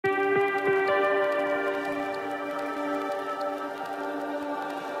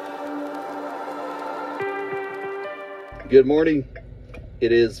Good morning.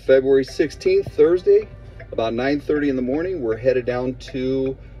 It is February 16th, Thursday, about 9:30 in the morning. We're headed down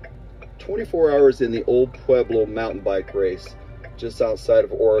to 24 hours in the Old Pueblo mountain bike race just outside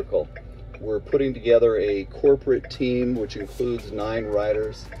of Oracle. We're putting together a corporate team which includes 9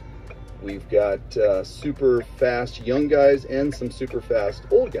 riders. We've got super fast young guys and some super fast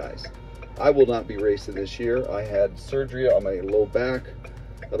old guys. I will not be racing this year. I had surgery on my low back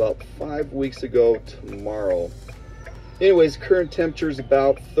about 5 weeks ago tomorrow. Anyways, current temperature is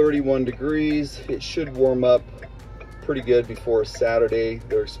about 31 degrees. It should warm up pretty good before Saturday.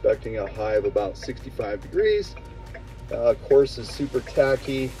 They're expecting a high of about 65 degrees. Course is super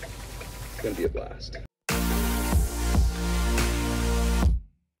tacky. It's gonna be a blast.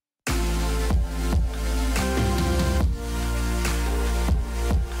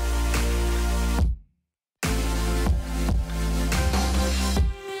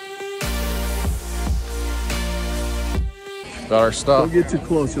 Got our stuff. Don't get too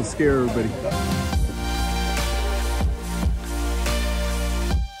close, you'll scare everybody.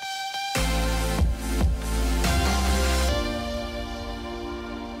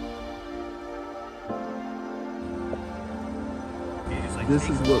 This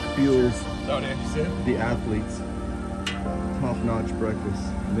is what fuels the athletes. Top-notch breakfast.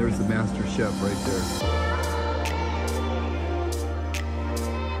 And there's the master chef right there.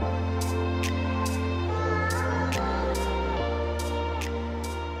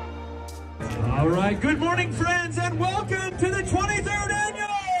 All right, good morning, friends, and welcome to the 23rd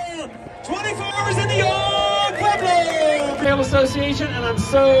annual 24 Hours in the Old Pueblo Trail Association, and I'm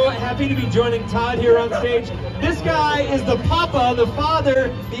so happy to be joining Todd here on stage. This guy is the papa, the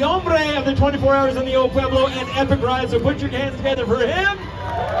father, the hombre of the 24 Hours in the Old Pueblo and Epic Ride, so put your hands together for him.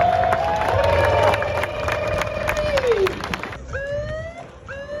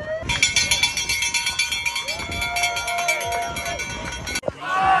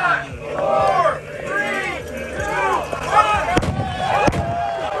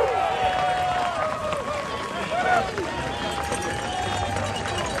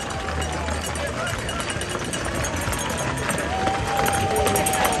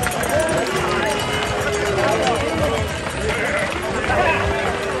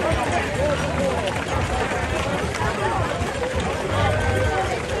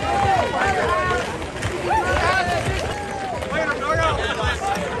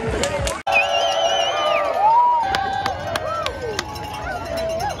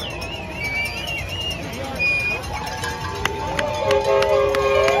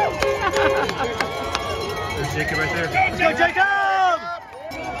 Jacob right there. Let's go, Jacob!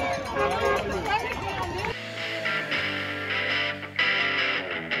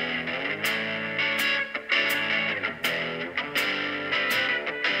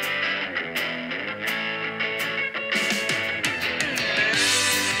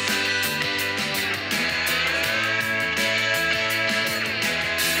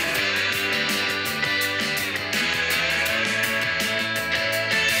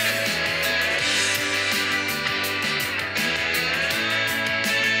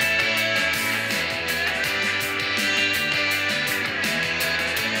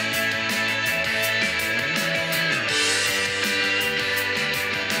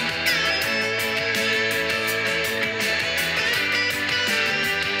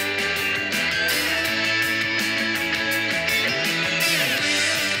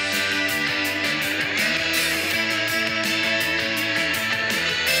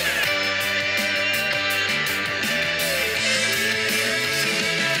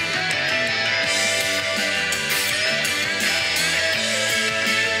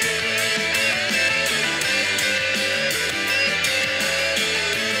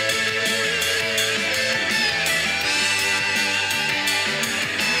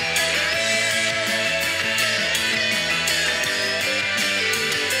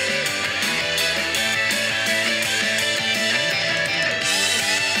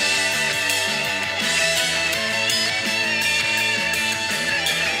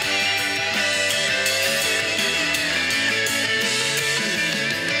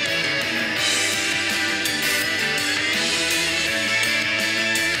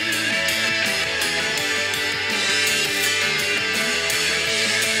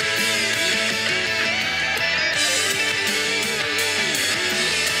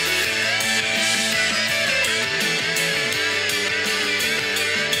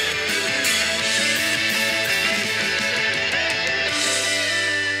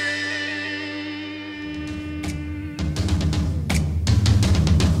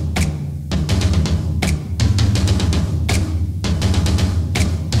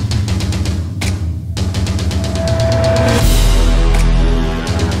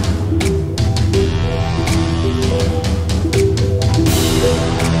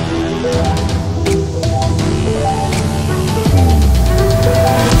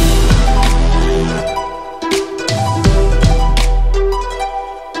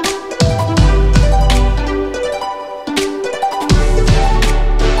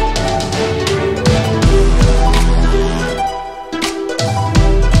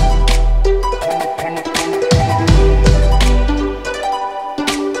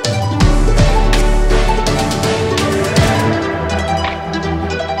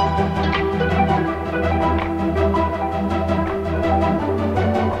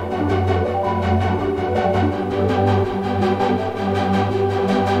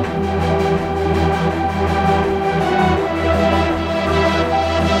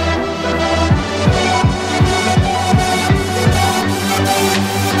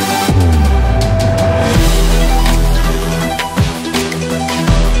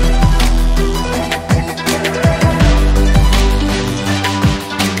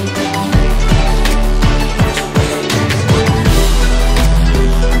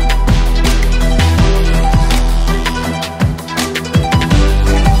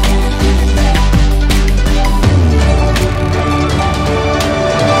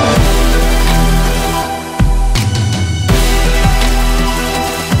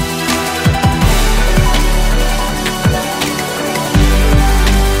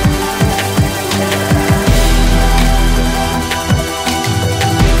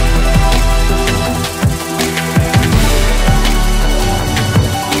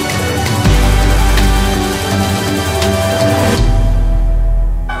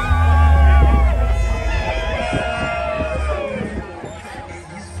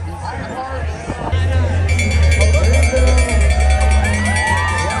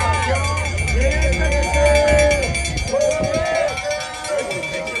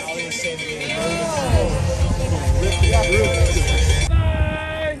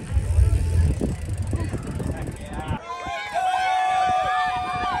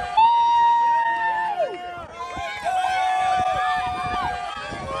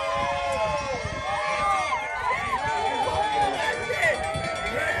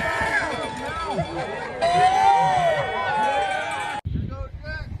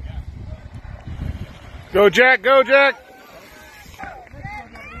 Go, Jack. Go, Jack.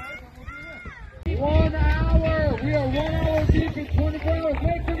 1 hour. We are 1 hour deep in 24 hours.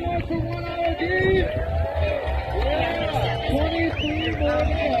 Make some noise for 1 hour deep. Yeah. 23 more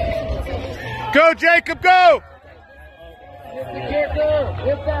to go. Go, Jacob. Go. Hit the kicker.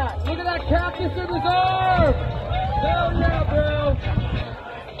 Hit that. Look at that cactus in his arm. Hell yeah, bro.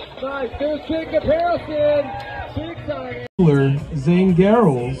 Nice. There's Jacob Harrelson. Big time. Zane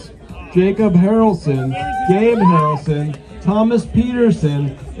Garrels, Jacob Harrelson, Gabe Harrelson, Thomas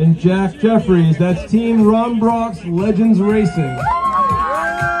Peterson, and Jack Jeffries. That's Team Ron Brock's Legends Racing.